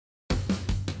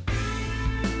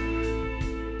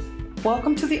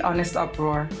Welcome to The Honest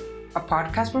Uproar, a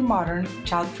podcast where modern,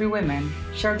 child-free women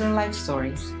share their life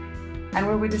stories and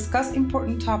where we discuss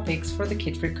important topics for the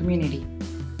kid-free community.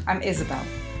 I'm Isabel,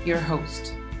 your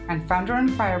host, and founder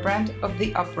and firebrand of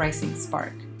The Uprising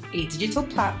Spark, a digital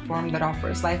platform that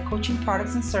offers life coaching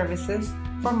products and services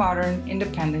for modern,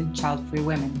 independent, child-free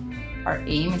women. Our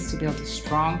aim is to build a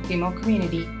strong female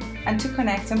community and to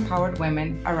connect empowered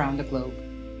women around the globe.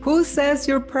 Who says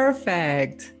you're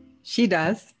perfect? She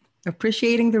does.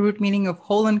 Appreciating the root meaning of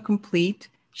whole and complete,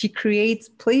 she creates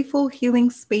playful healing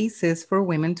spaces for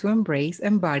women to embrace,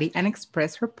 embody, and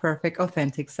express her perfect,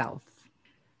 authentic self.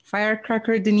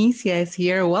 Firecracker Denicia is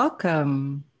here.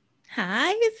 Welcome.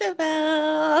 Hi,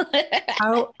 Isabel.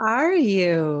 How are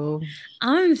you?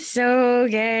 I'm so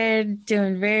good.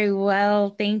 Doing very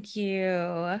well. Thank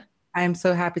you. I'm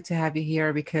so happy to have you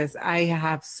here because I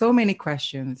have so many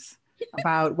questions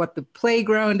about what the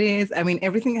playground is. I mean,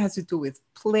 everything that has to do with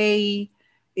play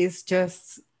is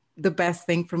just the best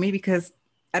thing for me because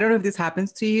I don't know if this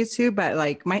happens to you too, but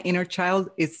like my inner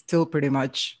child is still pretty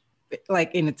much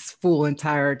like in its full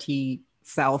entirety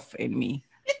self in me.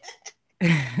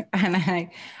 And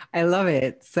I love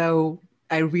it. So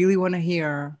I really want to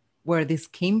hear where this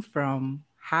came from.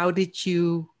 How did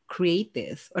you create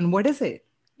this and what is it?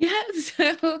 Yeah,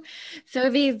 so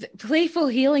these playful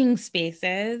healing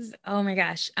spaces, oh my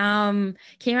gosh,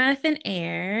 came out of thin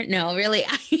air. No, really,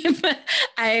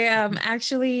 I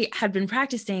actually had been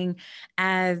practicing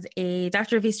as a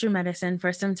doctor of Eastern medicine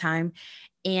for some time.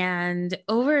 And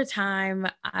over time,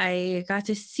 I got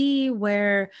to see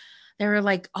where there were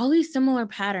like all these similar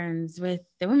patterns with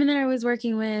the women that I was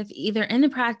working with, either in the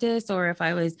practice or if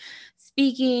I was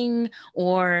speaking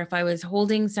or if I was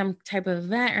holding some type of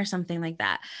event or something like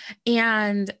that.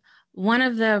 And one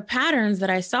of the patterns that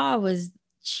I saw was,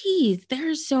 geez,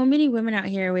 there's so many women out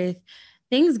here with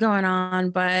things going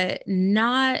on, but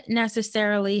not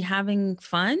necessarily having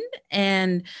fun.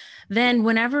 And then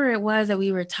whenever it was that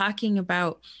we were talking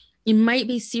about, it might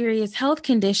be serious health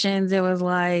conditions, it was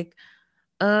like,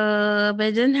 but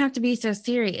it didn't have to be so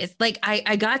serious. Like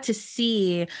I got to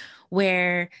see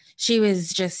where she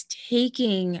was just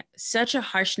taking such a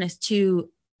harshness to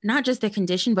not just the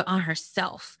condition, but on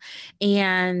herself.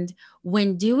 And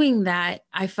when doing that,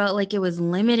 I felt like it was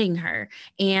limiting her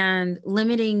and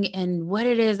limiting in what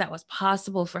it is that was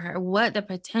possible for her, what the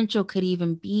potential could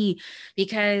even be,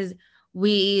 because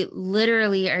we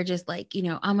literally are just like,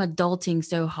 I'm adulting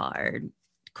so hard,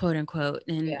 quote unquote,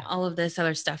 and all of this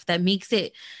other stuff that makes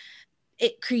it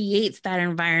creates that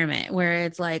environment where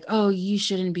it's like, oh, you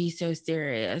shouldn't be so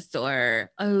serious,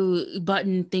 or oh,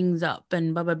 button things up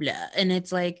and blah blah blah. And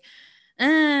it's like,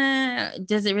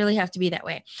 does it really have to be that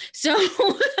way? So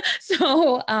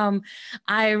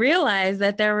I realized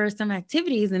that there were some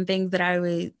activities and things that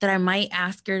I might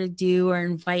ask her to do or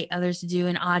invite others to do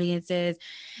in audiences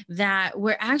that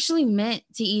were actually meant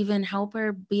to even help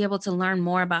her be able to learn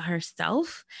more about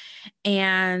herself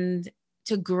and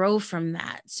to grow from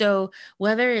that. So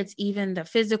whether it's even the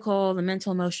physical, the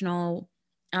mental, emotional,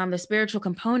 the spiritual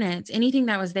components, anything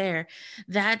that was there,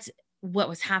 that's what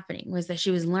was happening, was that she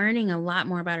was learning a lot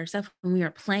more about herself when we were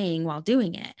playing while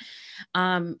doing it.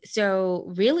 So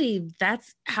really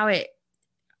that's how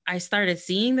I started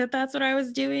seeing that that's what I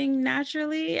was doing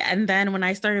naturally. And then when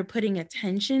I started putting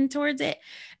attention towards it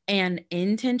and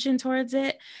intention towards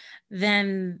it,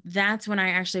 then that's when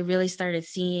I actually really started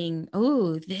seeing,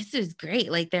 oh, this is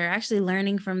great. Like they're actually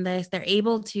learning from this. They're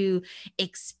able to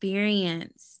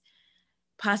experience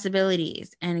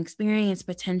possibilities and experience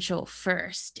potential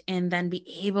first, and then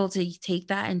be able to take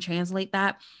that and translate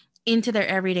that into their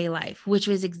everyday life, which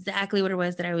was exactly what it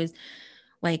was that I was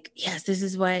like, yes, this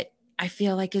is what I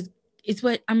feel like is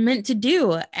what I'm meant to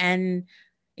do. And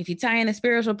if you tie in the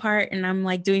spiritual part and I'm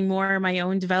like doing more of my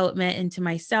own development into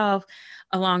myself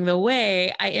along the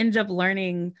way, I ended up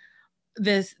learning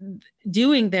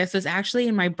doing this was actually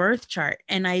in my birth chart.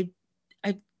 And I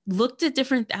looked at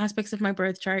different aspects of my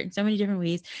birth chart in so many different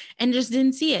ways and just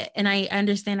didn't see it. And I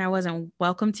understand I wasn't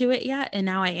welcome to it yet. And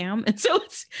now I am. And so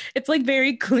it's like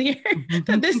very clear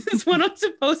that this is what I'm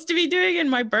supposed to be doing in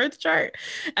my birth chart.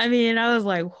 I mean, I was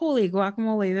like, holy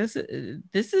guacamole,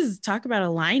 this is talk about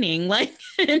aligning, like,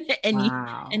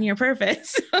 Wow. and your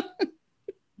purpose.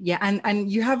 Yeah,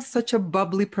 and you have such a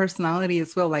bubbly personality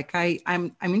as well. Like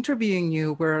I'm interviewing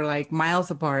you, we're like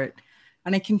miles apart,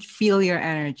 and I can feel your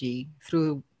energy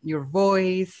through your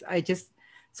voice.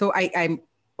 I'm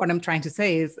what I'm trying to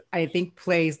say is I think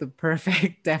play is the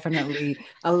perfect, definitely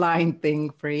aligned thing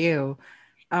for you.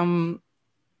 Um,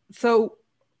 so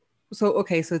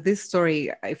okay, so this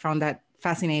story I found that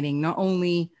fascinating. Not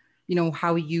only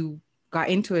how you got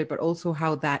into it, but also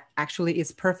how that actually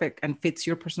is perfect and fits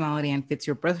your personality and fits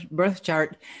your birth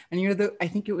chart. And I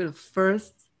think you're the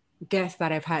first guest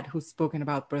that I've had who's spoken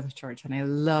about birth charts, and I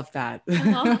love that.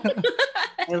 Uh-huh.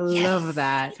 I love Yes.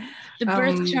 that. The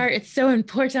birth chart, it's so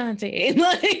important.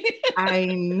 Like I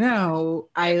know.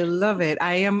 I love it.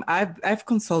 I've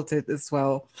consulted as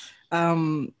well.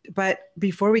 But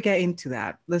before we get into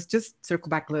that, let's just circle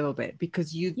back a little bit,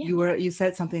 because you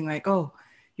said something like, "Oh,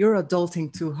 you're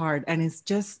adulting too hard." And it's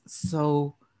just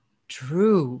so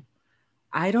true.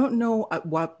 I don't know at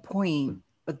what point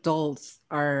adults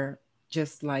are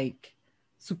just like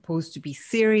supposed to be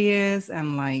serious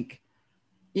and like,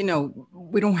 we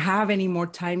don't have any more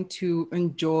time to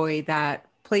enjoy that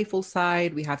playful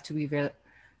side. We have to be very,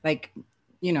 like,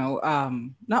 not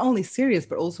only serious,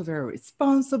 but also very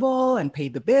responsible and pay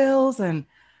the bills. And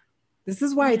this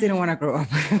is why I didn't want to grow up.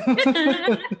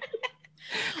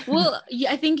 Well,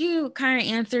 yeah, I think you kind of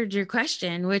answered your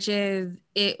question, which is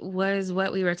it was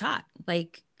what we were taught.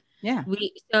 Like, Yeah.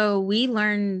 we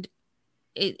learned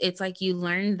it's like you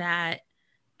learned that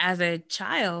as a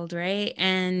child, right?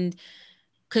 And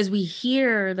because we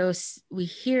hear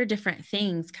different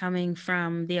things coming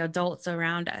from the adults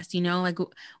around us, like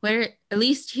where at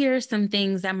least hear some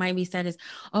things that might be said is,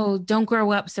 oh, don't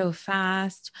grow up so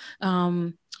fast.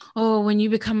 Oh, when you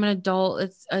become an adult,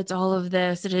 it's all of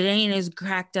this. It ain't as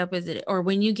cracked up as it, or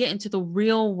when you get into the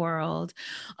real world.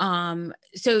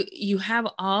 So you have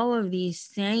all of these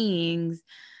sayings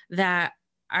that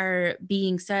are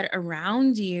being said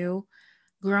around you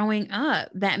growing up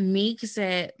that makes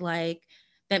it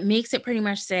pretty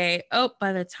much say, oh,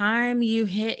 by the time you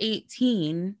hit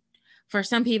 18, for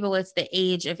some people, it's the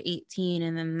age of 18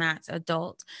 and then that's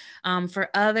adult. For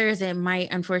others, it might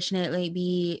unfortunately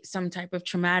be some type of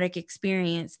traumatic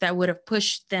experience that would have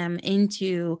pushed them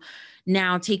into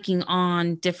now taking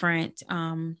on different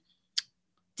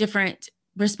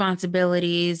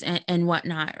responsibilities and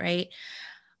whatnot, right?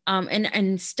 And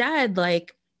instead,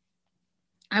 like,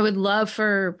 I would love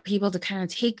for people to kind of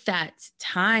take that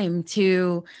time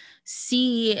to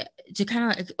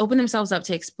kind of open themselves up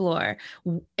to explore.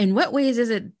 In what ways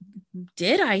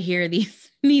did I hear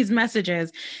these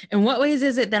messages? In what ways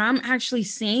is it that I'm actually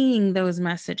saying those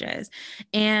messages?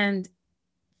 And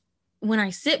when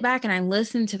I sit back and I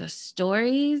listen to the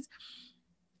stories,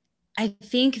 I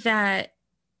think that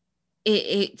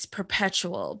it's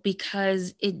perpetual,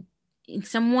 because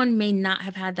someone may not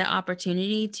have had the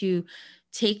opportunity to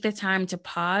take the time to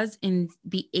pause and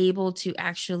be able to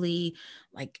actually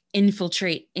like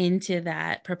infiltrate into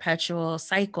that perpetual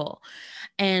cycle.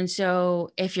 And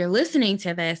so if you're listening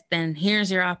to this, then here's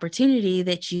your opportunity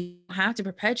that you have to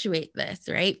perpetuate this,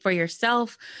 right? For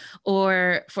yourself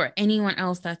or for anyone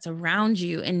else that's around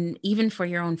you, and even for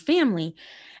your own family.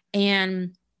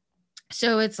 And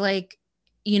so it's like,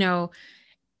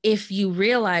 if you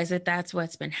realize that that's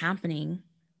what's been happening,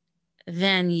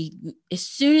 then as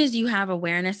soon as you have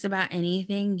awareness about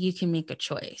anything, you can make a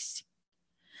choice.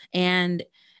 And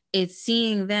it's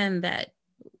seeing then that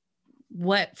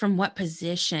from what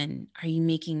position are you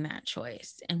making that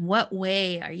choice, and what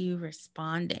way are you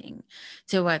responding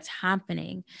to what's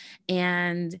happening?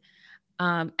 And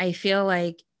I feel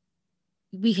like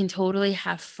we can totally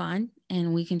have fun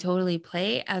and we can totally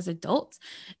play as adults.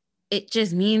 It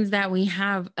just means that we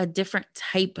have a different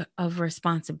type of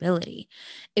responsibility.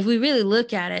 If we really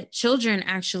look at it, children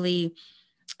actually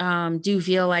do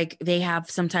feel like they have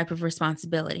some type of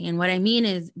responsibility. And what I mean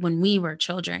is when we were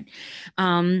children,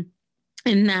 in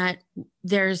that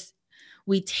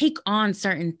we take on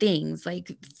certain things,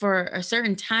 like for a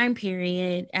certain time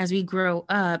period as we grow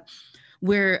up,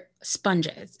 we're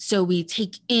sponges. So we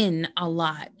take in a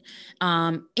lot.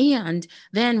 And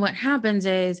then what happens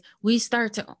is we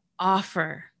start to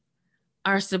offer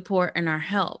our support and our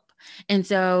help. And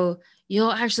so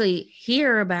you'll actually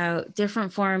hear about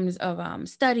different forms of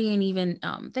study and even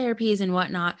therapies and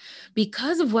whatnot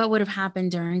because of what would have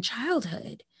happened during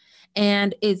childhood.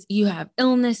 And you have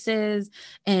illnesses,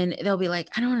 and they'll be like,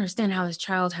 I don't understand how this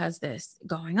child has this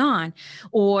going on.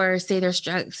 Or say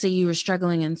say you were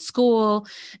struggling in school.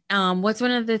 What's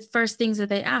one of the first things that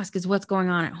they ask is what's going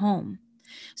on at home?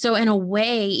 So in a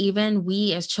way, even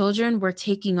we as children were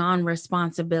taking on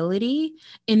responsibility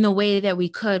in the way that we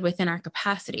could within our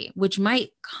capacity, which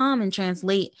might come and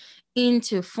translate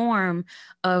into form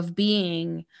of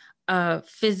being a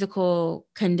physical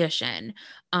condition,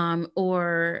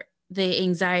 or the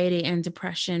anxiety and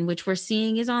depression, which we're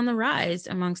seeing is on the rise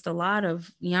amongst a lot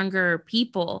of younger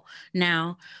people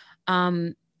now.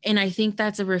 And I think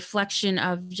that's a reflection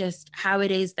of just how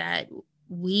it is that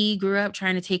we grew up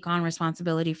trying to take on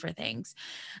responsibility for things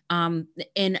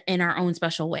in our own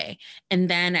special way. And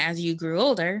then as you grew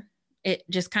older, it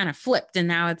just kind of flipped. And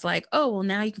now it's like, oh, well,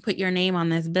 now you can put your name on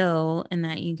this bill and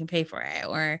that you can pay for it.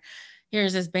 Or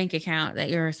here's this bank account that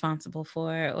you're responsible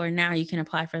for. Or now you can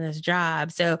apply for this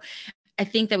job. So I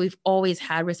think that we've always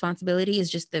had responsibility. Is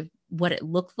just what it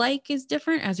looked like is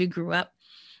different as we grew up.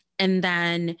 And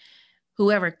then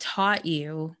whoever taught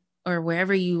you or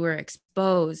wherever you were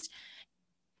exposed,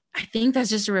 I think that's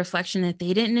just a reflection that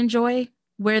they didn't enjoy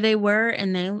where they were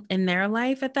in their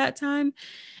life at that time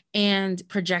and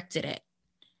projected it.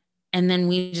 And then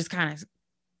we just kind of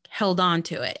held on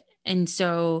to it. And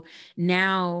so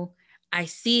now I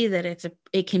see that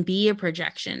it can be a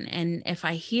projection. And if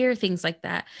I hear things like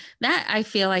that I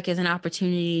feel like is an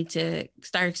opportunity to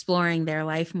start exploring their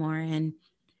life more and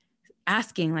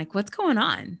asking, like, what's going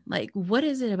on? Like, what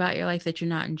is it about your life that you're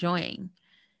not enjoying?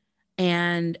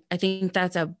 And I think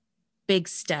that's a big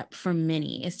step for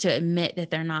many, is to admit that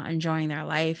they're not enjoying their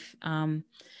life. And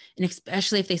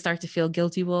especially if they start to feel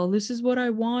guilty, well, this is what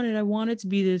I wanted. I wanted to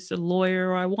be this lawyer,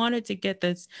 or I wanted to get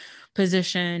this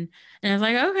position. And it's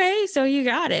like, okay, so you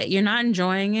got it. You're not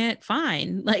enjoying it.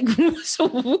 Fine. Like,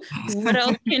 so what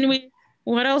else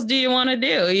do you want to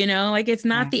do? You know, like, it's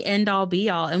not the end all be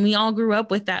all. And we all grew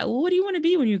up with that. Well, what do you want to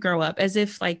be when you grow up? As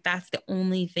if like that's the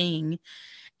only thing.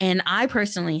 And I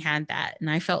personally had that. And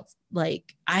I felt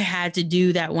like I had to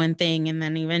do that one thing. And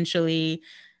then eventually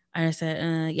I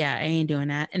said, yeah, I ain't doing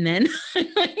that. And then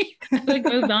I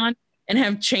moved on and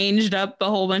have changed up a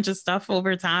whole bunch of stuff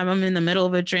over time. I'm in the middle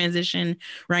of a transition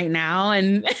right now.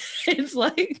 And it's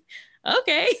like,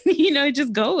 okay,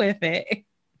 just go with it.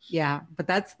 Yeah, but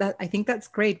I think that's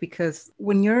great, because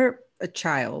when you're a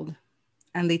child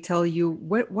and they tell you,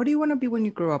 what do you want to be when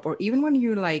you grow up? Or even when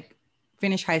you like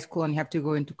finish high school and you have to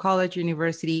go into college,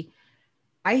 university,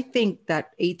 I think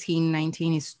that 18,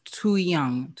 19 is too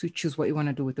young to choose what you want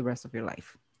to do with the rest of your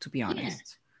life, to be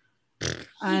honest. Yeah.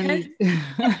 And,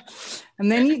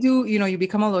 and then you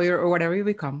become a lawyer or whatever you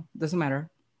become, doesn't matter.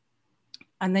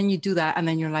 And then you do that. And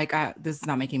then you're like, this is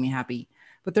not making me happy.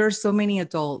 But there are so many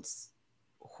adults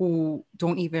who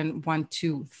don't even want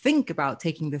to think about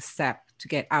taking the step to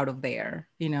get out of there,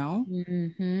 because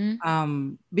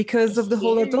of the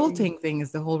whole adulting thing,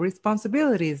 is the whole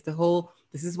responsibilities, the whole,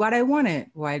 this is what I wanted.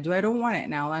 Why do I don't want it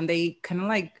now? And they kind of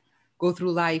like go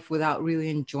through life without really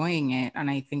enjoying it.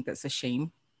 And I think that's a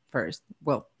shame first.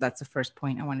 Well, that's the first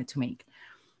point I wanted to make.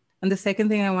 And the second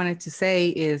thing I wanted to say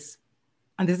is,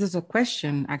 and this is a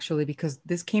question actually, because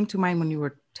this came to mind when you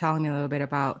were telling me a little bit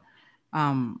about,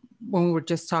 when we were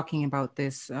just talking about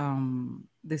this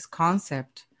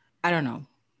concept. I don't know.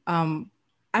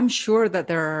 I'm sure that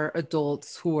there are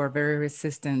adults who are very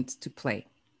resistant to play,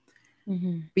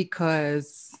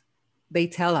 because they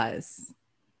tell us,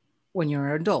 when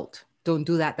you're an adult, don't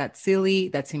do that. That's silly.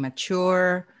 That's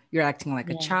immature. You're acting like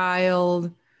a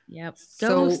child. Yep.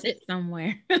 Go sit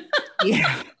somewhere.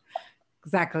 Yeah,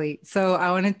 exactly. So I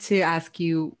wanted to ask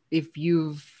you,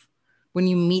 when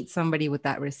you meet somebody with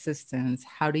that resistance,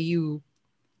 how do you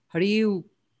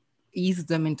ease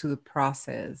them into the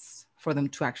process for them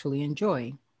to actually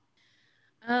enjoy?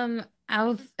 I'm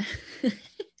gonna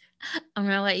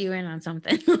let you in on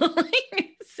something.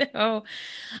 So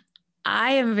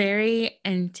I am very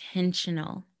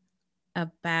intentional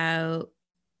about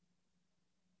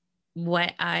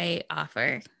what I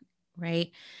offer, right?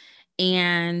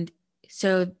 And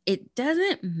so it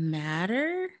doesn't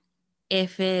matter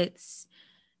if it's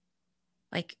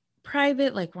like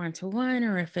private, like one-to-one,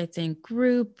 or if it's in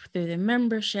group through the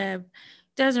membership,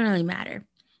 doesn't really matter.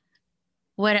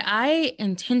 What I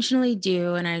intentionally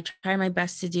do, and I try my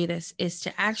best to do this, is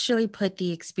to actually put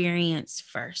the experience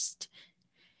first.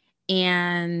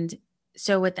 And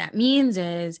so what that means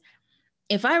is,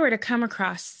 if I were to come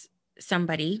across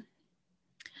somebody,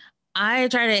 I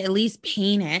try to at least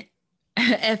paint it.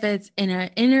 If it's in an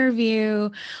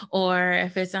interview or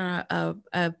if it's on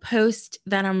a post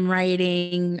that I'm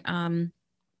writing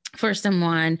for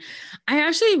someone, I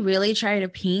actually really try to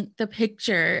paint the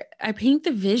picture. I paint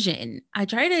the vision. I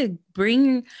try to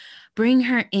bring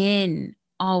her in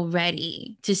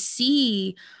already to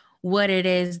see what it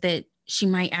is that she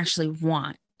might actually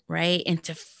want, right? And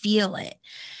to feel it.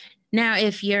 Now,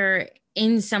 if you're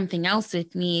in something else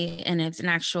with me and it's an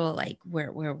actual, like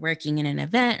we're working in an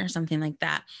event or something like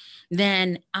that,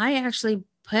 then I actually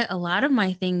put a lot of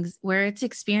my things where it's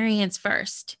experience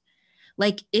first.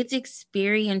 Like, it's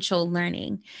experiential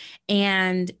learning.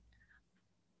 And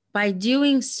by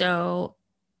doing so,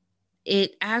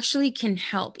 it actually can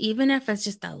help, even if it's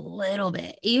just a little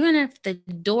bit, even if the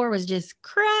door was just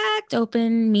cracked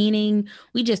open, meaning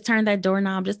we just turned that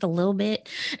doorknob just a little bit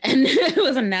and it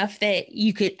was enough that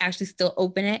you could actually still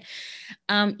open it.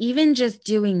 Even just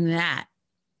doing that,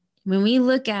 when we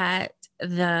look at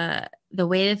the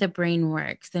way that the brain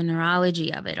works, the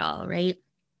neurology of it all, right,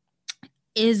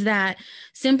 is that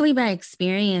simply by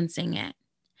experiencing it.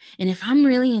 And if I'm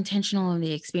really intentional in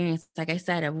the experience, like I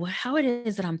said, of how it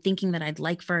is that I'm thinking that I'd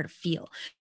like for her to feel,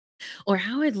 or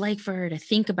how I'd like for her to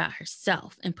think about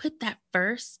herself, and put that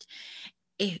first,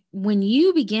 when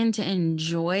you begin to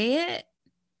enjoy it,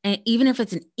 and even if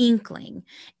it's an inkling,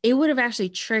 it would have actually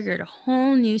triggered a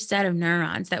whole new set of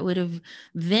neurons that would have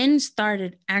then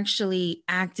started actually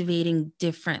activating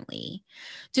differently,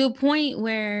 to a point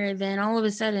where then all of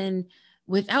a sudden,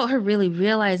 without her really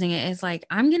realizing it, it's like,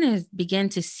 I'm going to begin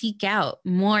to seek out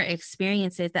more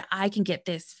experiences that I can get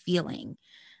this feeling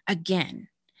again.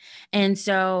 And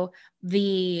so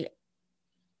the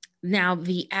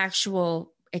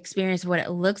actual experience, what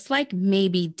it looks like, may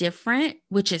be different,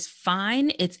 which is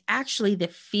fine. It's actually the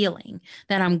feeling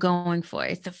that I'm going for.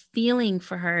 It's the feeling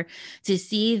for her to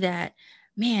see that,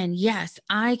 man, yes,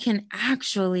 I can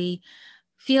actually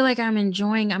feel like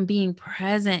I'm being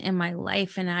present in my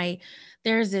life. And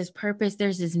there's this purpose,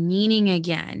 there's this meaning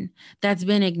again that's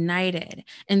been ignited.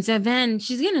 And so then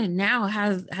she's going to now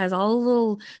has all the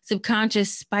little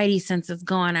subconscious spidey senses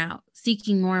gone out,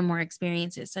 seeking more and more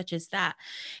experiences such as that.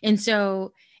 And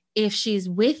so if she's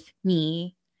with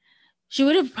me, she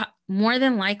would have more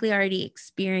than likely already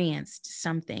experienced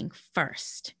something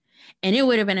first. And it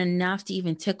would have been enough to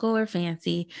even tickle her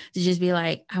fancy to just be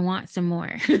like, I want some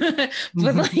more.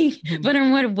 But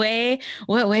in what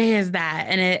way is that?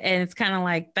 And it's kind of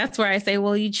like, that's where I say,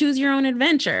 well, you choose your own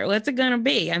adventure. What's it going to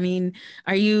be? I mean,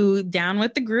 are you down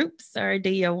with the groups, or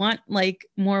do you want like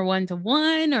more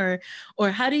one-to-one, or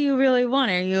how do you really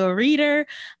want it? Are you a reader?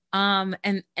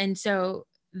 And so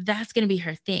that's going to be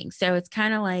her thing. So it's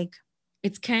kind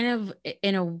of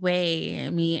in a way,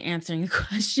 me answering the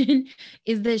question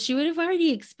is that she would have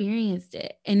already experienced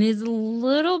it and is a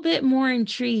little bit more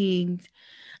intrigued.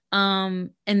 And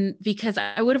because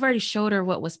I would have already showed her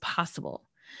what was possible.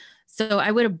 So I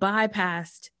would have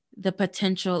bypassed the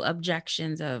potential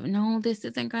objections of, no,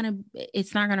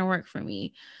 it's not going to work for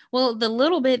me. Well, the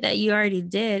little bit that you already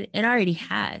did, it already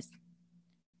has.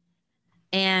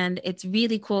 And it's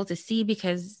really cool to see,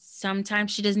 because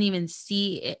sometimes she doesn't even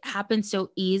see it happen so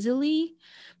easily,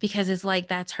 because it's like,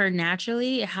 that's her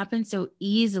naturally. It happens so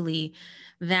easily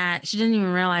that she doesn't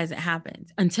even realize it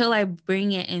happens until I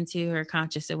bring it into her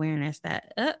conscious awareness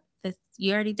that,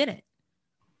 you already did it.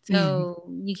 So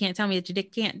you can't tell me that your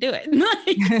dick can't do it.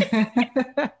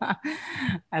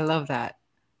 I love that.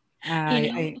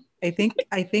 I think,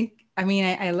 I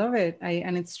mean, I love it.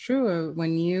 And it's true.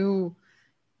 When you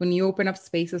open up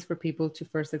spaces for people to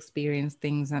first experience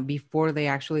things before they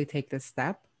actually take this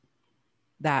step,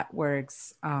 that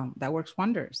works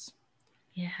wonders.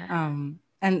 Yeah.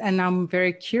 And I'm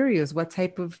very curious, what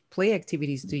type of play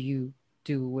activities do you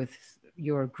do with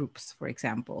your groups, for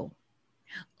example?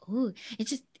 Oh,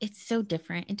 it's so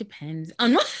different. It depends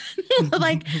on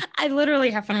like, I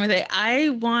literally have fun with it. I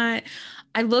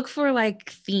look for like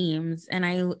themes, and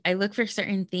I look for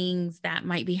certain things that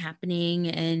might be happening.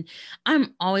 And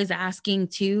I'm always asking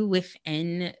too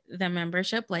within the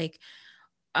membership, like,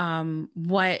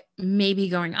 what may be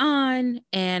going on,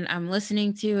 and I'm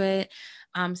listening to it.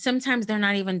 Sometimes they're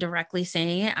not even directly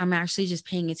saying it. I'm actually just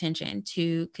paying attention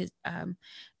to, because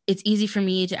it's easy for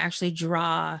me to actually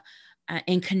draw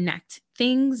and connect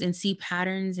things and see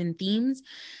patterns and themes.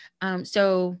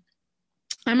 So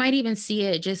I might even see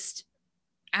it just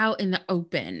out in the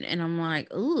open, and I'm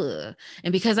like, ooh.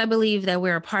 And because I believe that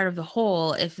we're a part of the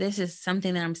whole, if this is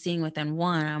something that I'm seeing within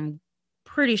one, I'm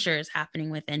pretty sure is happening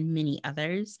within many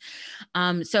others.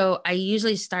 So I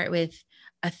usually start with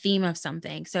a theme of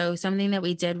something. So something that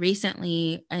we did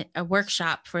recently, a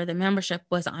workshop for the membership,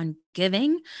 was on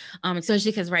giving,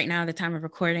 especially because right now, the time of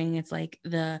recording, it's like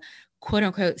the quote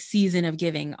unquote season of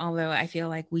giving, although I feel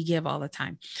like we give all the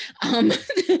time.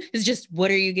 It's just, what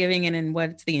are you giving, and then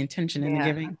what's the intention in the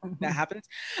giving that happens.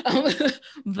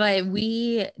 But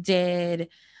we did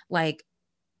like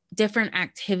different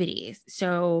activities.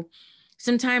 So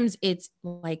sometimes it's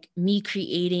like me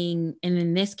creating, and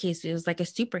in this case, it was like a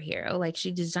superhero. Like,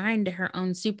 she designed her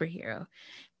own superhero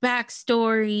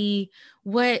backstory.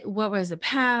 What was the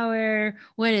power?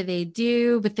 What did they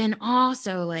do? But then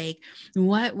also, like,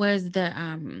 what were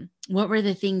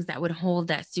the things that would hold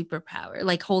that superpower,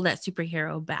 like hold that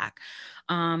superhero back?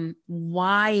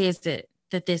 Why is it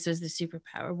that this was the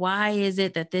superpower? Why is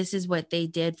it that this is what they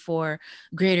did for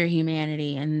greater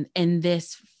humanity and in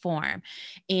this form?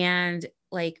 And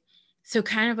like, so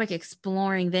kind of like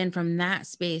exploring then from that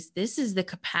space, this is the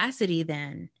capacity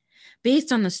then,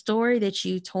 based on the story that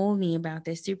you told me about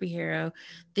this superhero,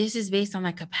 this is based on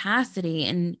that capacity,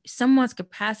 and someone's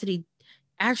capacity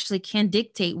actually can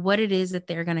dictate what it is that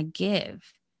they're going to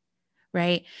give.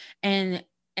 Right. And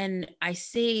I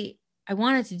say, I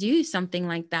wanted to do something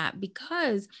like that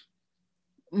because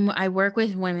I work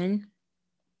with women,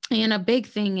 and a big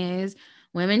thing is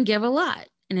women give a lot.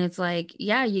 And it's like,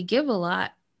 yeah, you give a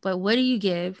lot, but what do you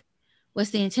give?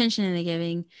 What's the intention in the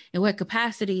giving? And what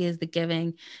capacity is the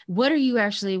giving? What are you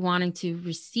actually wanting to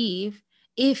receive,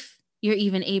 if you're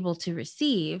even able to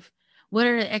receive? What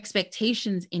are the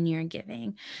expectations in your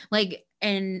giving? Like,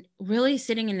 and really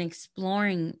sitting and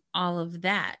exploring all of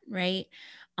that, right?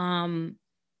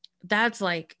 That's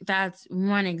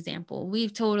one example.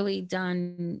 We've totally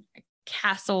done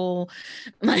castle,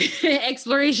 like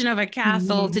exploration of a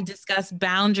castle to discuss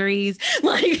boundaries.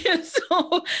 Like,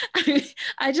 so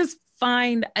I just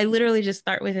find, I literally just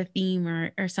start with a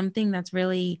theme or something that's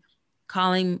really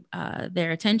calling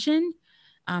their attention,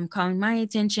 calling my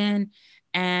attention.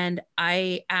 And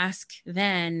I ask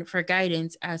then for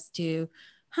guidance as to,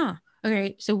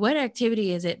 okay, so what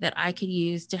activity is it that I could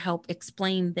use to help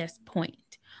explain this point,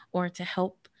 or to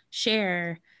help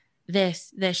share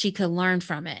this, that she could learn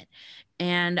from it.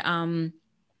 And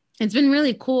it's been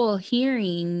really cool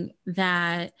hearing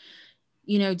that,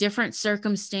 you know, different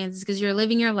circumstances, because you're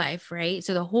living your life, right?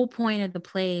 So the whole point of the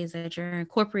play is that you're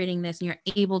incorporating this and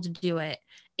you're able to do it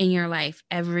in your life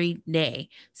every day.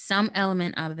 Some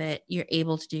element of it you're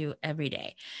able to do every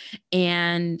day.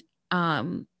 And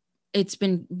it's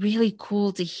been really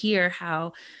cool to hear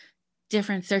how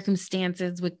different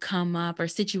circumstances would come up or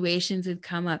situations would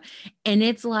come up. And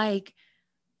it's like,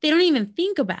 they don't even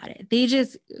think about it. They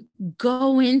just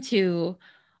go into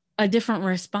a different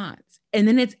response. And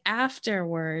then it's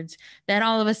afterwards that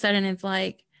all of a sudden it's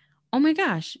like, oh my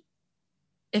gosh,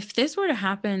 if this were to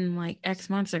happen like X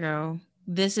months ago,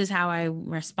 this is how I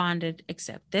responded,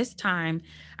 except this time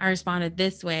I responded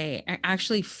this way. I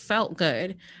actually felt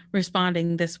good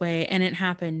responding this way, and it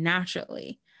happened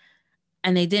naturally.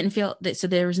 And they didn't feel that. So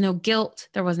there was no guilt.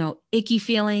 There was no icky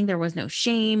feeling. There was no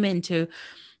shame into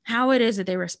how it is that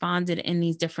they responded in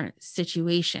these different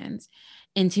situations.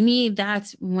 And to me,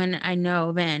 that's when I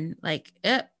know then, like,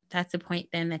 that's the point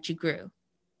then that you grew.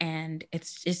 And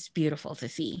it's just beautiful to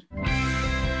see.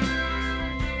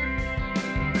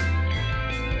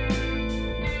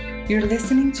 You're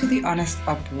listening to The Honest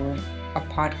Uproar, a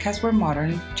podcast where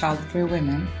modern, child-free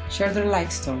women share their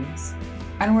life stories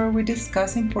and where we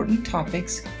discuss important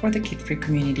topics for the kid-free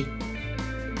community.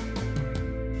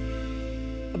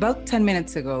 About 10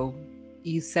 minutes ago,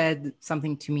 you said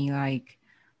something to me like,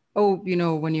 oh, you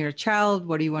know, when you're a child,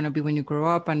 what do you want to be when you grow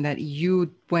up? And that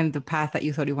you went the path that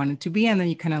you thought you wanted to be. And then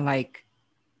you kind of like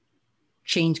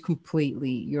change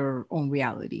completely your own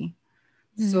reality.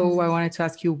 So I wanted to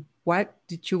ask you, what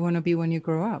did you want to be when you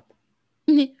grow up?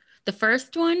 The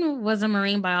first one was a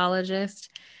marine biologist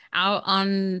out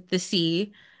on the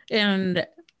sea. And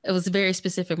it was a very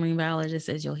specific marine biologist,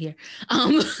 as you'll hear. I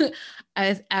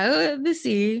was out at the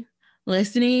sea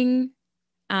listening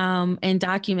and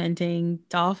documenting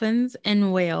dolphins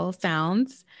and whale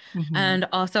sounds, and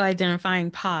also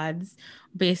identifying pods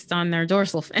based on their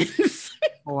dorsal fins.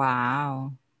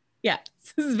 Wow. Yeah,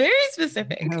 it's very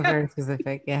specific. Very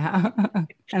specific, yeah.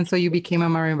 And so you became a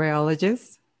marine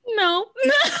biologist? No.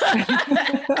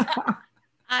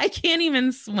 I can't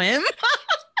even swim.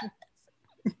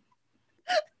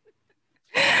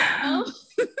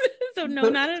 So no,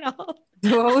 not at all.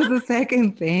 So what was the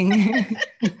second thing?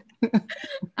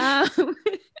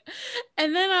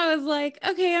 And then I was like,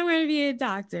 okay, I'm going to be a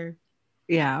doctor.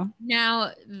 Yeah.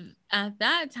 Now, at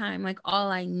that time, like all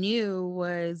I knew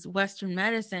was Western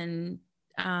medicine,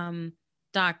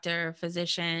 doctor,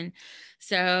 physician.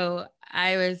 So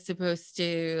I was supposed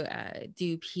to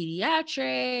do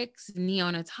pediatrics,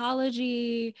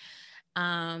 neonatology.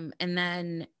 And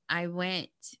then I went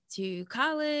to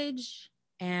college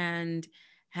and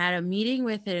had a meeting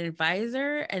with an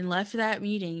advisor and left that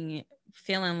meeting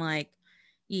feeling like,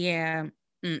 yeah,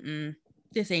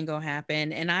 this ain't gonna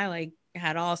happen. And I like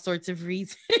had all sorts of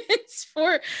reasons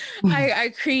for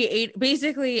I create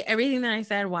basically everything that I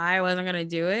said why I wasn't gonna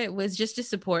do it was just to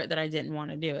support that I didn't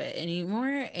want to do it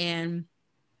anymore. And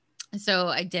so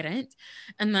I didn't.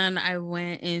 And then I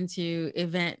went into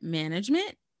event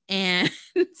management, and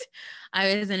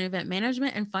I was in event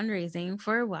management and fundraising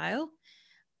for a while.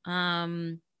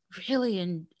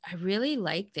 I really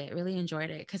liked it, really enjoyed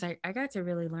it because I got to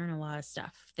really learn a lot of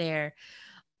stuff there.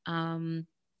 Um,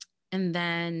 and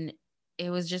then it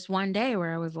was just one day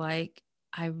where I was like,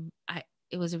 I,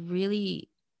 it was a really,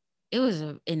 it was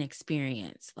an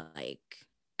experience, like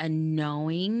a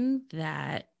knowing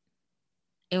that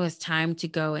it was time to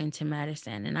go into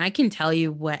medicine. And I can tell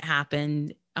you what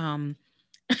happened. I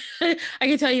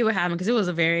can tell you what happened because it was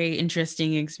a very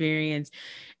interesting experience.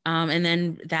 And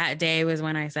then that day was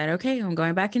when I said, okay, I'm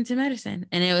going back into medicine.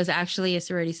 And it was actually a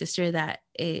sorority sister that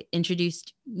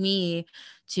introduced me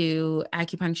to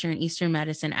acupuncture and Eastern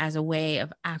medicine as a way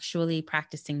of actually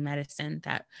practicing medicine.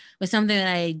 That was something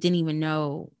that I didn't even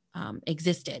know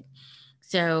existed.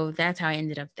 So that's how I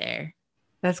ended up there.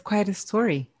 That's quite a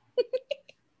story.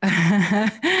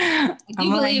 I do I'm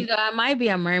like, believe that I might be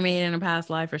a mermaid in a past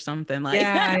life or something like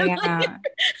yeah, that.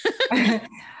 yeah.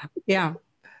 Yeah.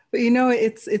 But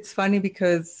it's funny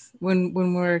because when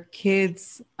we're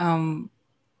kids,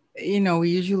 we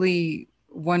usually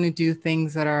want to do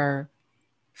things that are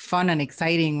fun and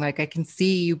exciting. Like I can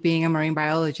see you being a marine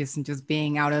biologist and just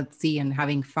being out at sea and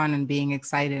having fun and being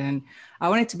excited. And I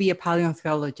wanted to be a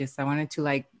paleontologist. I wanted to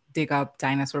like dig up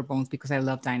dinosaur bones because I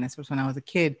loved dinosaurs when I was a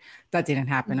kid. That didn't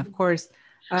happen, of course.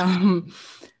 Um,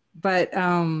 but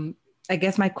I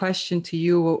guess my question to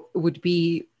you would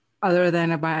be, other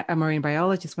than a marine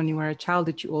biologist, when you were a child,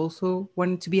 did you also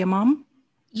want to be a mom?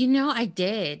 I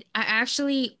did. I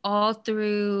actually, all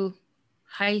through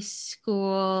high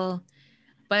school,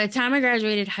 by the time I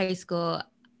graduated high school,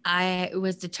 I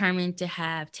was determined to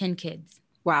have 10 kids.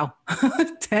 Wow.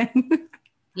 10.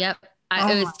 Yep. Oh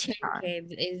It my was 10 God.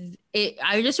 kids.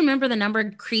 I just remember the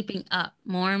number creeping up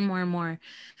more and more and more.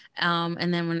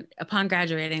 And then upon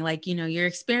graduating, like, you're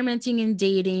experimenting and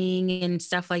dating and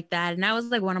stuff like that. And that was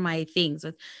like one of my things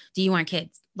was, do you want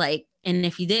kids? Like, and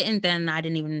if you didn't, then I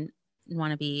didn't even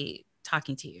want to be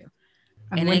talking to you.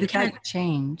 And And when it did can that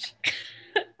change?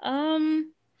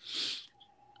 um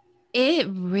it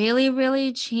really,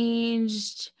 really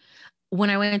changed when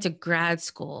I went to grad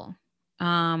school.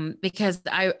 Because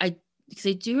because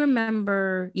I do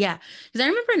remember, yeah, because I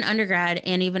remember in undergrad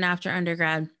and even after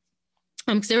undergrad,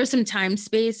 because there was some time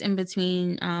space in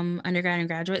between undergrad and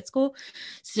graduate school.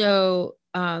 So,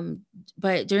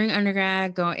 but during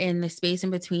undergrad, go in the space in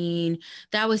between,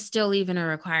 that was still even a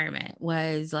requirement.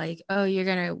 Was like, oh,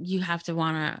 you have to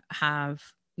want to have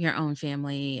your own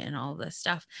family and all this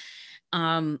stuff.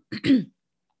 Um,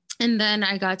 and then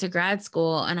I got to grad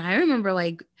school, and I remember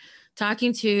like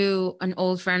talking to an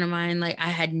old friend of mine, like I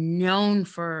had known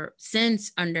for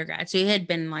since undergrad. So it had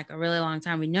been like a really long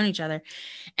time. We'd known each other.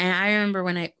 And I remember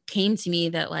when it came to me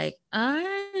that like,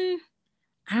 I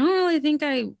don't really think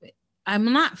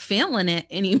I'm not feeling it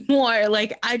anymore.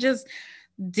 Like I just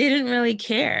didn't really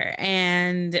care.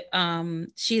 And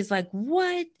she's like,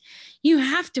 what? You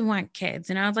have to want kids.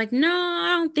 And I was like, no,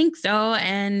 I don't think so.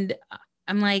 And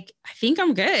I'm like, I think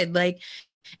I'm good. Like,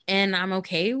 and I'm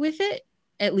okay with it,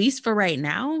 at least for right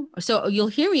now. So you'll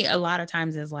hear me a lot of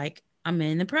times as like, I'm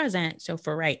in the present. So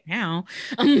for right now,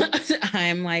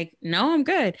 I'm like, no, I'm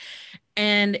good.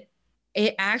 And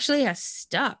it actually has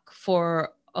stuck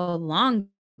for a long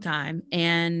time.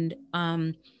 And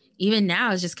even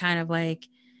now it's just kind of like,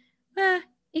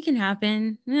 it can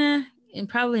happen. And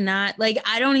probably not. Like,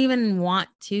 I don't even want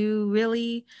to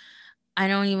really. I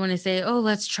don't even want to say, oh,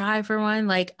 let's try for one.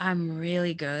 Like, I'm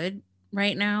really good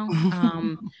right now.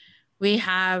 We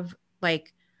have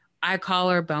like, I call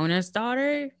her bonus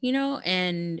daughter,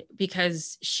 and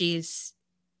because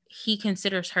he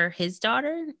considers her his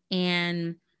daughter,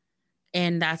 and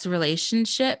that's a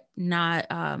relationship, not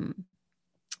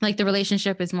like the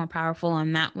relationship is more powerful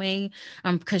in that way,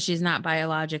 because she's not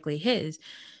biologically his.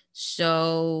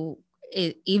 So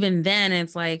even then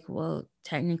it's like, well,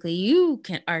 technically you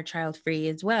are child free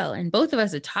as well, and both of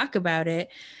us would talk about it,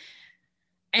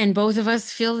 and both of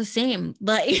us feel the same.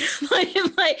 Like,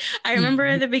 like I remember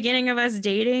at the beginning of us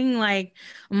dating, like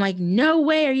I'm like, no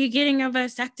way are you getting a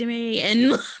vasectomy,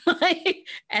 and like,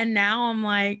 and now I'm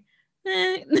like,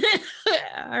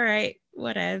 all right,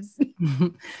 whatevs.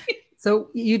 So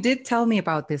you did tell me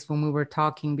about this when we were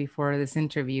talking before this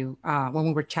interview, when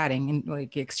we were chatting and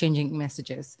like exchanging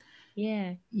messages.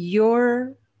 Yeah.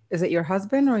 Is it your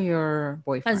husband or your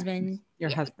boyfriend? Husband. Your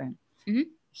Yeah. husband. Mm-hmm.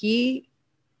 He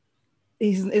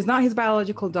is not his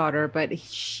biological daughter, but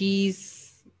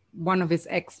she's one of his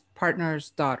ex-partner's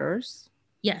daughters.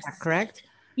 Is that Yes. correct?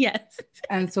 Yes.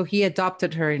 And so he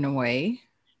adopted her in a way.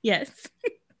 Yes.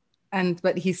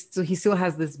 But he still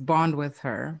has this bond with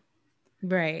her.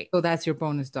 Right. So that's your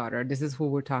bonus daughter. This is who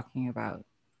we're talking about.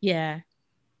 Yeah.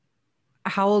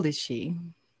 How old is she?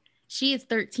 She is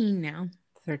 13 now.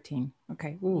 13.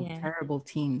 Okay. Ooh, Yeah. terrible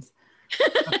teens.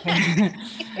 Okay.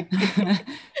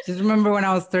 Just remember when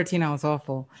I was 13, I was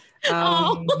awful.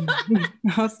 Oh.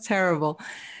 I was terrible.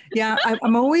 Yeah,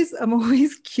 I'm always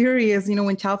curious,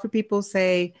 when childhood people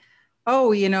say,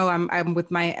 "Oh, I'm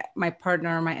with my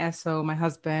partner, my SO, my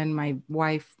husband, my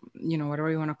wife,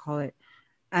 whatever you want to call it,"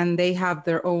 and they have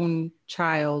their own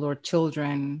child or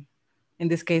children. In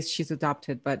this case, she's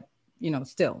adopted, but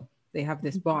still they have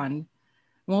this bond.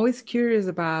 I'm always curious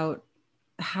about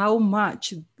how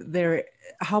much there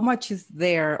how much is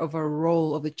there of a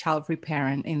role of the child-free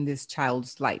parent in this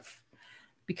child's life,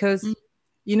 because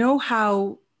you know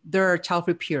how there are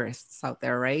child-free purists out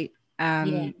there, right? Yeah.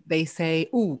 And they say,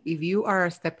 "Oh, if you are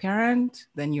a step parent,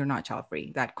 then you're not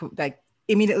child-free. That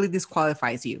immediately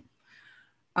disqualifies you."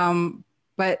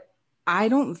 But I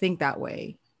don't think that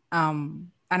way. And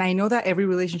I know that every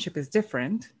relationship is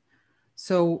different.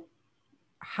 So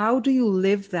how do you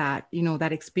live that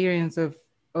experience of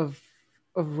of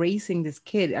raising this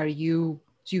kid? Do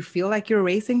you feel like you're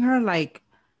raising her? Like,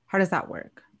 how does that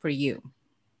work for you?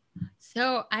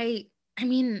 So I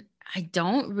mean, I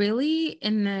don't really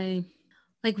in the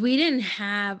like we didn't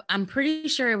have, I'm pretty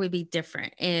sure it would be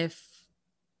different if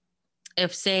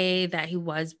say that he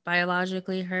was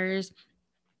biologically hers.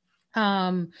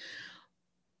 Um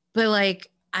but like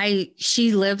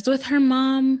she lives with her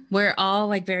mom. We're all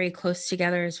like very close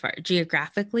together as far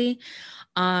geographically.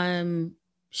 Um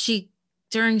she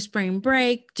during spring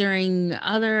break, during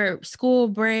other school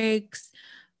breaks,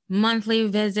 monthly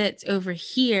visits over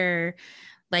here,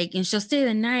 like, and she'll stay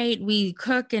the night, we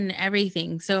cook and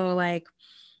everything. So like,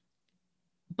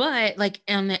 but like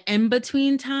in the in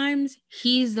between times,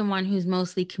 he's the one who's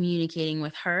mostly communicating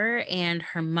with her and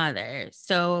her mother.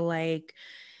 So like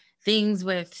things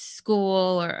with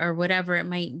school or whatever it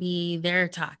might be, they're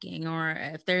talking, or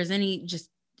if there's any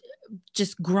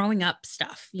just growing up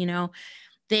stuff,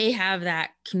 they have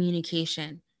that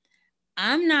communication.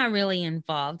 I'm not really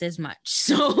involved as much.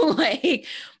 So like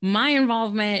my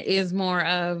involvement is more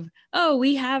of, oh,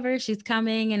 we have her, she's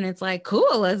coming, and it's like,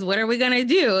 cool, what are we gonna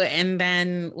do? And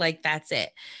then like that's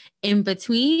it. In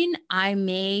between, I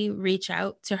may reach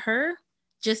out to her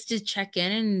just to check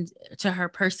in and to her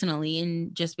personally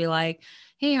and just be like,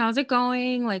 hey, how's it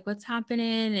going? Like what's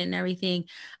happening and everything.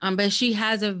 But she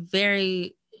has a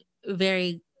very,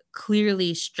 very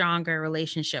clearly stronger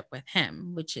relationship with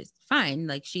him, which is fine.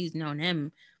 Like she's known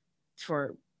him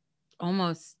for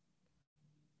almost,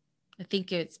 I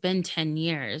think it's been 10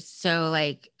 years. So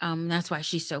like that's why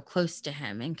she's so close to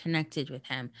him and connected with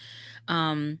him.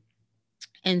 Um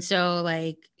and so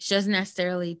like she doesn't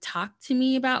necessarily talk to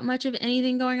me about much of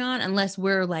anything going on unless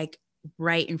we're like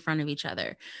right in front of each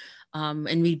other.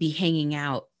 And we'd be hanging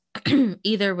out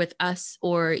either with us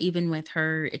or even with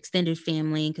her extended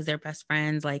family because they're best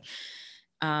friends. Like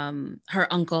her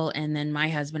uncle and then my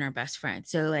husband are best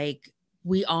friends. So like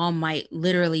we all might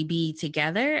literally be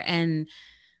together and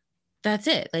that's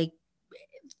it. Like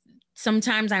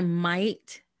sometimes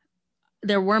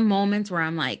there were moments where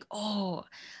I'm like, oh,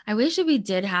 I wish that we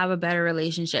did have a better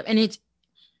relationship. And it's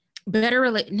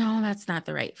no, that's not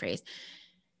the right phrase.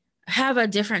 Have a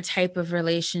different type of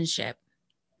relationship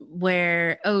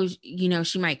where, oh,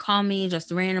 she might call me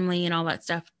just randomly and all that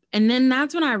stuff. And then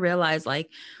that's when I realized, like,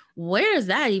 where is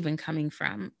that even coming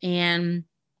from? And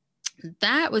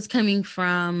that was coming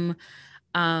from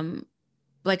um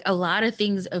like a lot of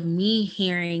things of me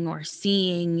hearing or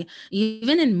seeing,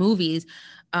 even in movies,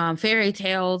 fairy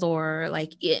tales or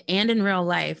like, and in real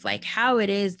life, like how it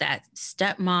is that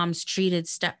stepmoms treated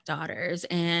stepdaughters.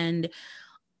 And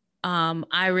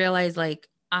I realized like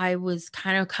I was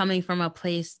kind of coming from a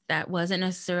place that wasn't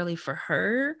necessarily for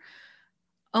her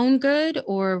own good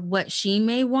or what she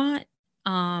may want.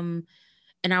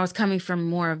 And I was coming from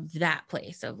more of that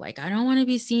place of like, I don't want to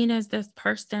be seen as this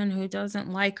person who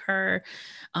doesn't like her.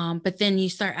 But then you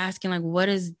start asking like, what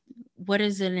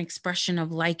is an expression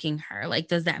of liking her? Like,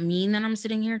 does that mean that I'm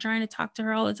sitting here trying to talk to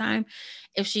her all the time?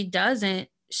 If she doesn't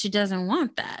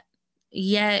want that.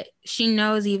 Yet she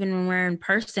knows even when we're in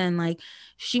person, like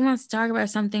if she wants to talk about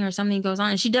something or something goes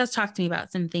on, and she does talk to me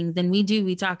about some things, then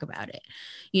we talk about it,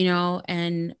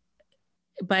 and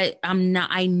but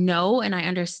I know and I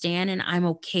understand and I'm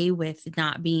okay with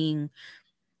not being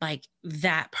like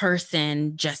that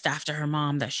person just after her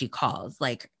mom that she calls,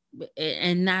 like,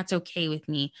 and that's okay with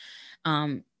me.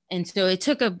 And so it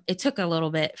took a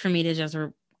little bit for me to just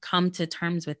come to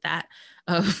terms with that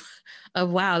of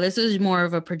of wow, this was more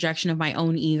of a projection of my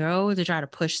own ego to try to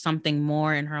push something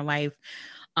more in her life.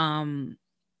 Um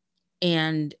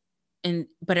and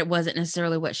but it wasn't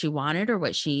necessarily what she wanted or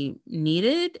what she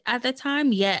needed at the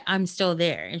time, yet I'm still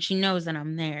there and she knows that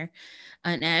I'm there.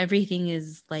 and everything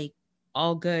is like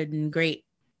all good and great.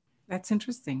 That's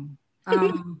interesting.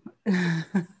 Um,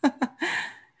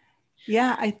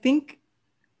 yeah, I think,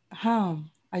 huh,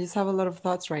 I just have a lot of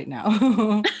thoughts right now.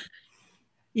 I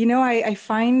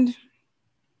find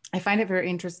it very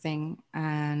interesting,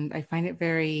 and I find it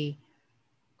very,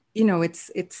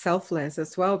 it's selfless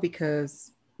as well,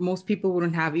 because most people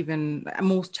wouldn't have, even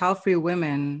most child-free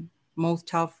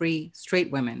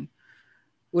straight women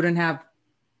wouldn't have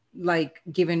like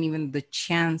given even the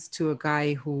chance to a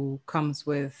guy who comes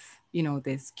with,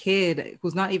 this kid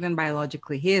who's not even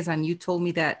biologically his. And you told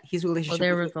me that his Well, relationship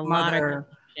there with was his a lot of mother.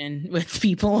 confusion with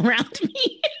people around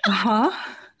me. Uh-huh.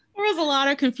 There was a lot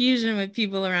of confusion with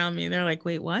people around me. They're like,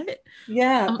 wait, what?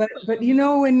 Yeah, Um, but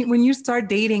when you start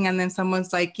dating and then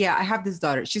someone's like, yeah, I have this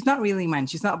daughter. She's not really mine.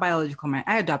 She's not biological mine.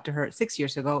 I adopted her 6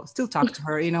 years ago. Still talk to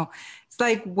her. It's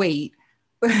like, wait.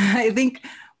 I think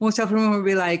most of them would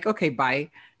be like, okay, bye.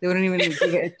 They wouldn't even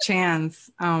give it a chance.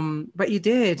 But you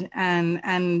did, and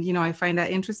I find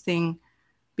that interesting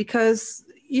because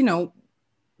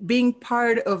being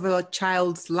part of a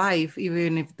child's life,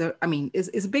 even if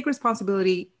is a big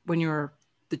responsibility when you're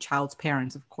the child's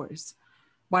parents, of course,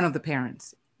 one of the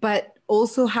parents, but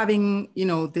also having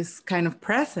this kind of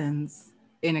presence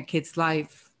in a kid's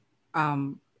life.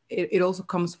 It also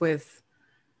comes with,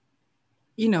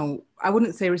 I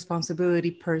wouldn't say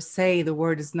responsibility per se. The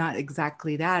word is not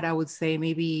exactly that. I would say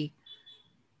maybe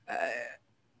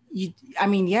you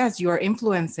yes, you are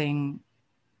influencing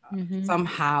mhm.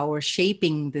 somehow, or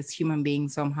shaping this human being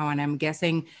somehow. And I'm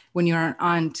guessing when you're an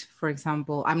aunt, for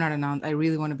example, I'm not an aunt, I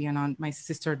really want to be an aunt. My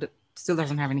sister still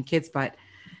doesn't have any kids, but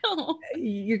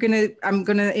I'm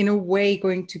gonna in a way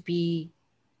going to be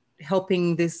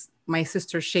helping this my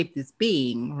sister shape this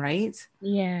being, right?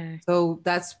 Yeah. So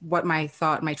that's what my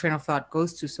train of thought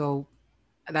goes to. So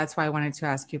that's why I wanted to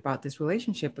ask you about this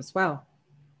relationship as well.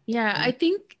 Yeah. I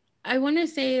think I want to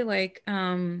say, like,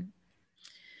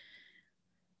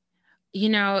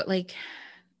 like,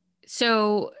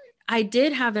 so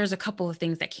there's a couple of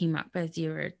things that came up as you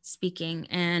were speaking.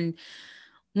 And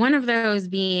one of those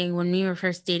being when we were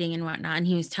first dating and whatnot, and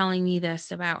he was telling me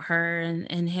this about her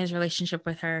and his relationship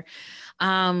with her.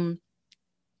 Um,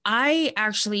 I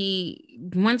actually,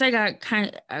 once I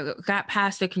got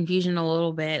past the confusion a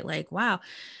little bit, like, wow,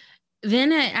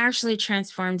 then it actually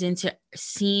transformed into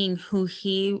seeing who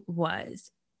he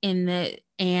was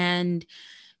and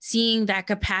seeing that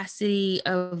capacity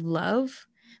of love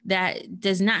that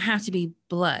does not have to be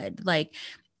blood. Like,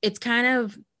 it's kind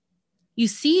of, you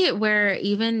see it where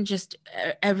even just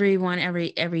everyone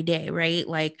every day, right?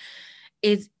 Like,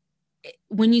 it's,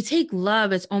 when you take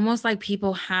love, it's almost like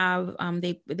people have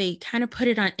they kind of put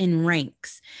it on in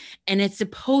ranks, and it's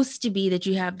supposed to be that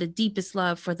you have the deepest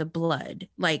love for the blood,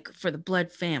 like for the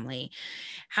blood family.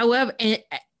 However,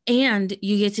 and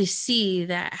you get to see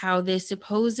that how this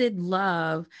supposed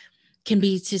love can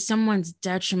be to someone's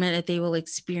detriment, that they will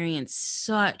experience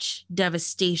such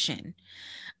devastation.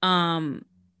 um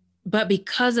but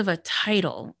because of a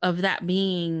title of that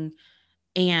being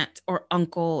aunt or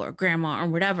uncle or grandma or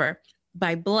whatever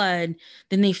by blood,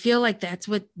 then they feel like that's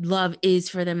what love is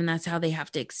for them, and that's how they have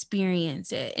to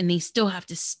experience it, and they still have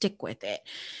to stick with it.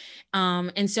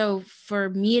 And so for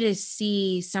me to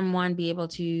see someone be able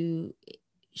to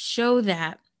show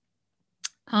that,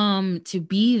 to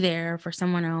be there for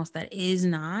someone else that is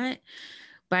not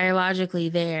biologically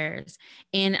theirs.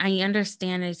 And I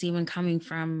understand it's even coming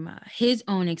from his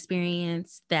own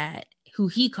experience, that who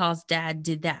he calls dad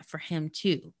did that for him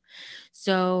too.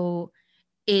 So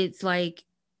it's like,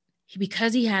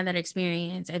 because he had that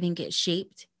experience, I think it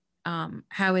shaped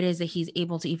how it is that he's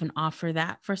able to even offer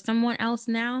that for someone else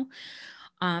now.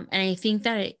 And I think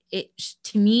that it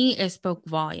to me, it spoke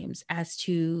volumes as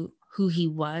to who he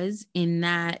was, and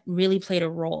that really played a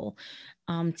role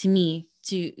to me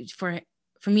for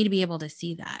me to be able to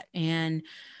see that. And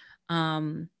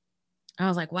um, I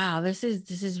was like, wow, this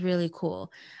is really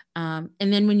cool. And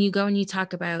then when you go and you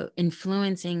talk about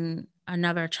influencing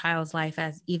another child's life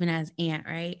as even as aunt,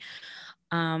 right?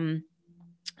 Um,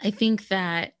 I think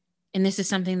that, and this is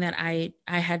something that I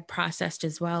had processed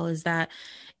as well, is that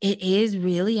it is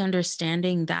really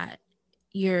understanding that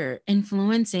you're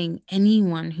influencing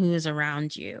anyone who is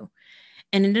around you.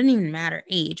 And it doesn't even matter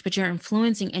age, but you're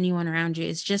influencing anyone around you.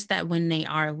 It's just that when they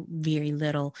are very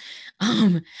little,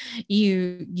 um,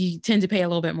 you tend to pay a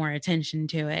little bit more attention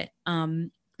to it.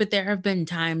 But there have been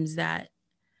times that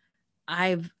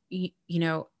I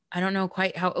don't know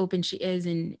quite how open she is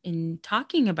in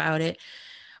talking about it,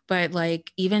 but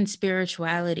like even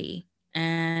spirituality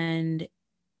and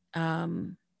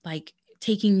like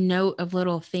taking note of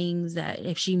little things that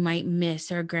if she might miss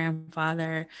her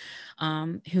grandfather,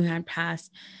 who had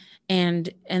passed.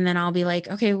 And then I'll be like,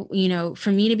 okay, you know,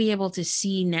 for me to be able to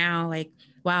see now, like,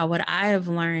 wow, what I have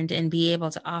learned, and be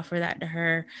able to offer that to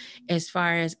her, as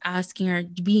far as asking her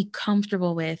to be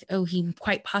comfortable with, oh, he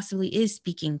quite possibly is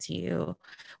speaking to you.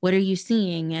 What are you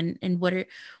seeing? And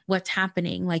what's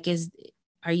happening? Like,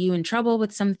 are you in trouble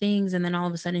with some things? And then all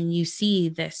of a sudden you see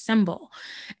this symbol,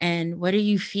 and what do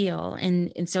you feel?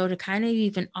 And so to kind of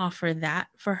even offer that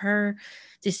for her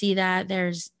to see that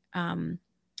there's,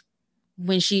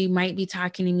 when she might be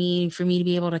talking to me, for me to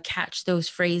be able to catch those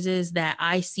phrases that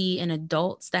I see in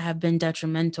adults that have been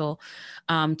detrimental,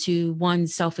 to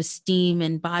one's self-esteem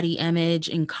and body image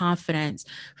and confidence,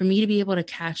 for me to be able to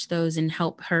catch those and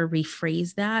help her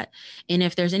rephrase that. And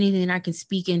if there's anything that I can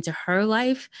speak into her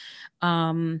life,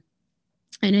 and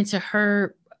into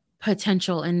her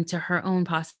potential, into her own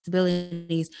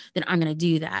possibilities, then I'm going to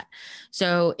do that.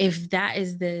 So if that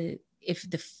is if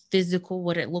the physical,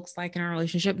 what it looks like in our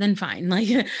relationship, then fine.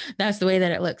 Like, that's the way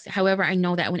that it looks. However, I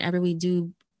know that whenever we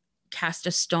do cast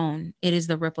a stone, it is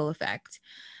the ripple effect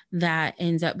that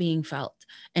ends up being felt,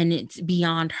 and it's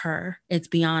beyond her, it's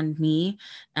beyond me.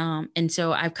 And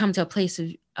so I've come to a place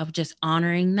of just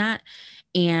honoring that.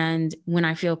 And when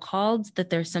I feel called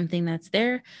that there's something that's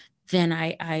there, then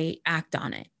I act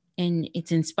on it, and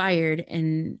it's inspired,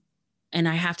 and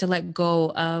I have to let go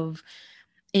of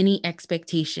any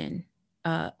expectation,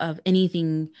 of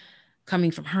anything coming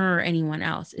from her or anyone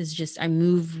else. Is just, I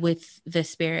move with the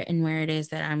spirit and where it is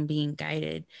that I'm being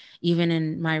guided, even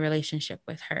in my relationship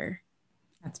with her.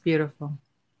 That's beautiful.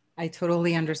 I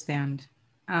totally understand.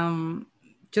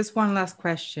 Just one last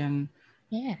question.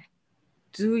 Yeah.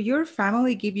 Do your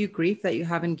family give you grief that you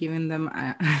haven't given them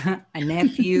a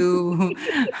nephew,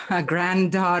 a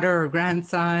granddaughter or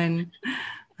grandson?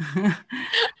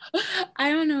 I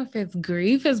don't know if it's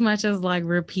grief as much as like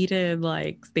repeated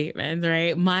like statements,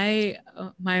 right? My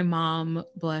mom,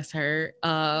 bless her,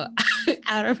 out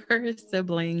of her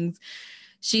siblings,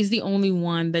 she's the only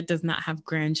one that does not have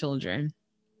grandchildren,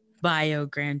 bio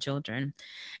grandchildren.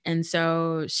 And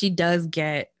so she does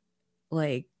get,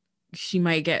 like, she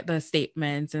might get the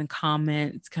statements and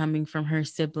comments coming from her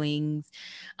siblings.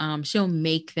 She'll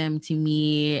make them to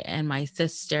me and my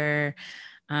sister.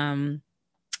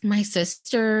 My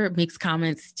sister makes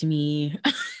comments to me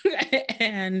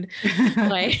and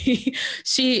like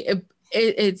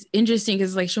it's interesting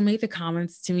because like she'll make the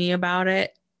comments to me about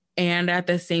it, and at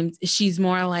the same, she's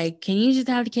more like, can you just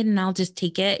have the kid and I'll just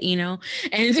take it, you know?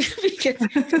 And because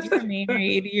you're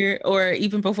married, or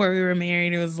even before we were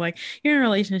married, it was like, you're in a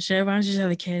relationship, why don't you just have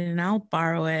the kid and I'll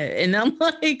borrow it? And I'm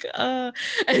like, and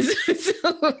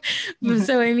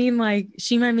so I mean, like,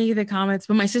 she might make the comments,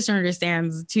 but my sister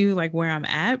understands too, like, where I'm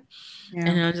at. Yeah.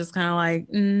 And I'm just kind of like,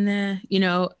 nah, you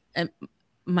know.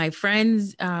 My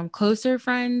friends, closer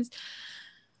friends,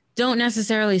 don't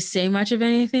necessarily say much of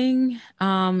anything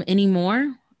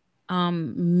anymore.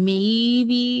 Maybe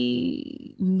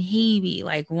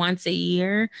like once a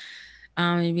year,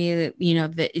 maybe, you know,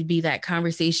 that it'd be that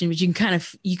conversation, but you can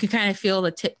kind of feel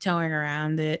the tiptoeing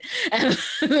around it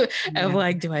of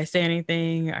like, do I say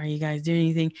anything? Are you guys doing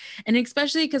anything? And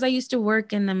especially because I used to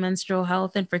work in the menstrual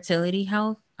health and fertility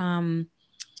health,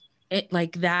 it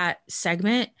like that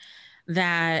segment,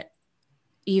 that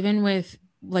even with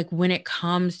like when it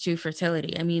comes to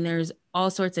fertility, I mean, there's all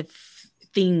sorts of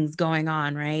things going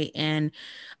on, right? And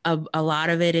a lot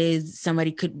of it is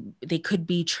they could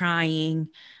be trying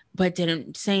but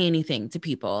didn't say anything to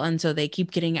people, and so they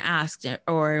keep getting asked,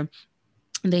 or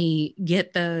they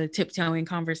get the tiptoeing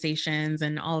conversations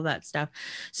and all of that stuff.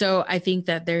 So I think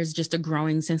that there's just a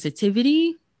growing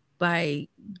sensitivity by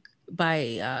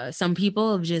some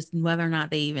people of just whether or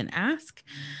not they even ask.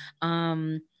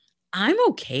 I'm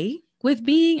okay with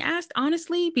being asked,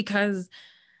 honestly, because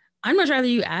I'd much rather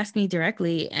you ask me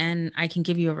directly and I can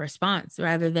give you a response,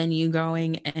 rather than you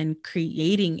going and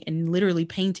creating and literally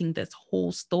painting this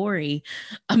whole story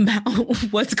about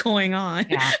what's going on.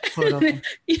 Yeah, totally.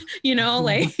 You know,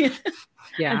 like,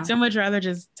 yeah. I'd so much rather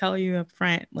just tell you up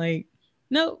front, like,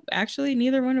 no, actually,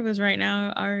 neither one of us right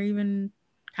now are even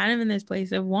kind of in this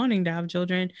place of wanting to have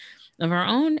children of our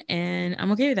own, and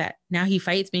I'm okay with that. Now he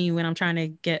fights me when I'm trying to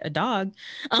get a dog.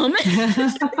 Oh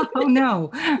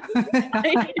no.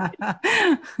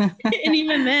 And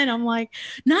even then I'm like,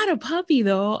 not a puppy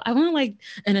though. I want like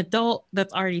an adult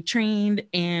that's already trained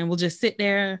and will just sit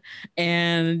there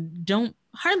and don't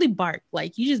hardly bark.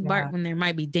 Like, you just bark when there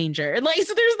might be danger. Like,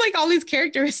 so there's like all these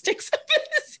characteristics of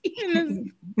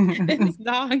this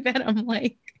dog that I'm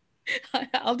like,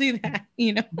 I'll do that,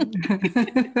 you know.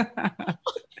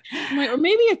 I'm like, or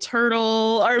maybe a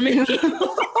turtle, or maybe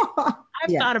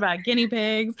I've thought about guinea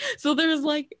pigs. So there is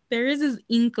this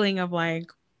inkling of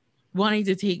like wanting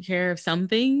to take care of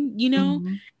something, you know?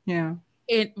 Mm-hmm. Yeah.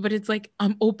 But it's like,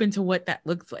 I'm open to what that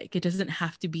looks like. It doesn't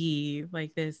have to be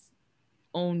like this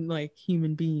own like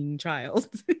human being child.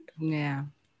 Yeah.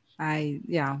 I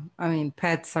mean,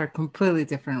 pets are completely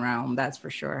different realm, that's for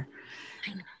sure.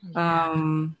 I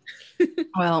know, yeah.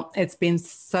 Well, it's been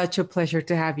such a pleasure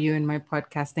to have you in my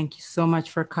podcast. Thank you so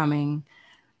much for coming.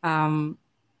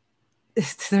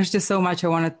 There's just so much I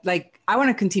want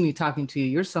to continue talking to you.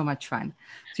 You're so much fun.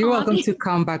 So you're welcome to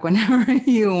come back whenever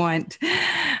you want.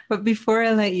 But before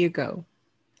I let you go,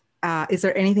 is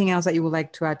there anything else that you would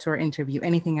like to add to our interview?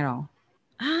 Anything at all?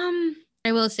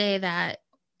 I will say that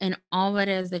in all it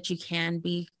is that you can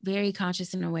be very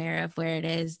conscious and aware of where it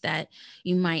is that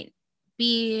you might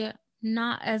be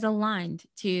not as aligned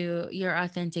to your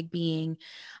authentic being.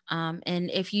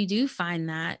 And if you do find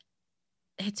that,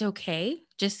 it's okay.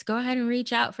 Just go ahead and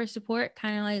reach out for support,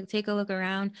 kind of like take a look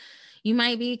around. You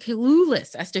might be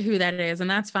clueless as to who that is, and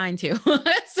that's fine too.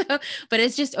 But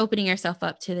it's just opening yourself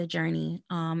up to the journey.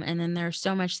 And then there's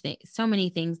so many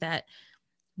things that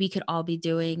we could all be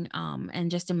doing.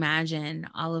 And just imagine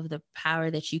all of the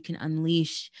power that you can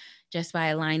unleash just by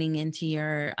aligning into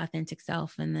your authentic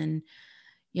self. And then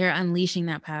you're unleashing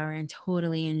that power and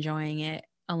totally enjoying it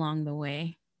along the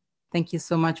way. Thank you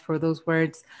so much for those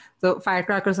words. So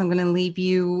Firecrackers, I'm going to leave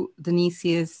you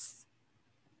Denisia's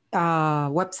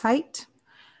website,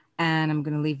 and I'm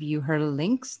going to leave you her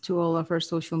links to all of her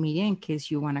social media in case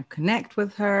you want to connect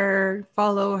with her,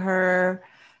 follow her.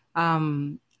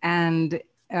 Again,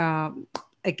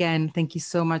 thank you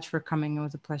so much for coming. It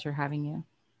was a pleasure having you.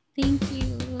 Thank you.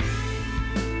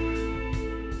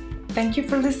 Thank you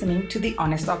for listening to The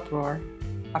Honest Uproar,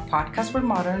 a podcast where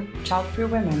modern, child-free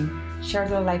women share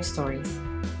their life stories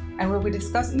and where we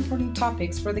discuss important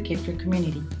topics for the kid-free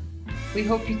community. We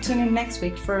hope you tune in next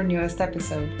week for our newest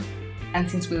episode. And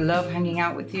since we love hanging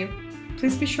out with you,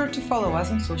 please be sure to follow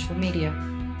us on social media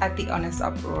at The Honest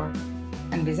Uproar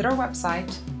and visit our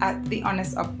website at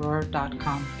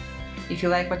thehonestuproar.com. If you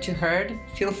like what you heard,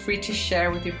 feel free to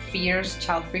share with your fierce,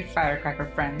 child-free Firecracker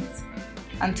friends.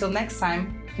 Until next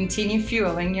time, continue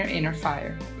fueling your inner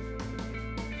fire.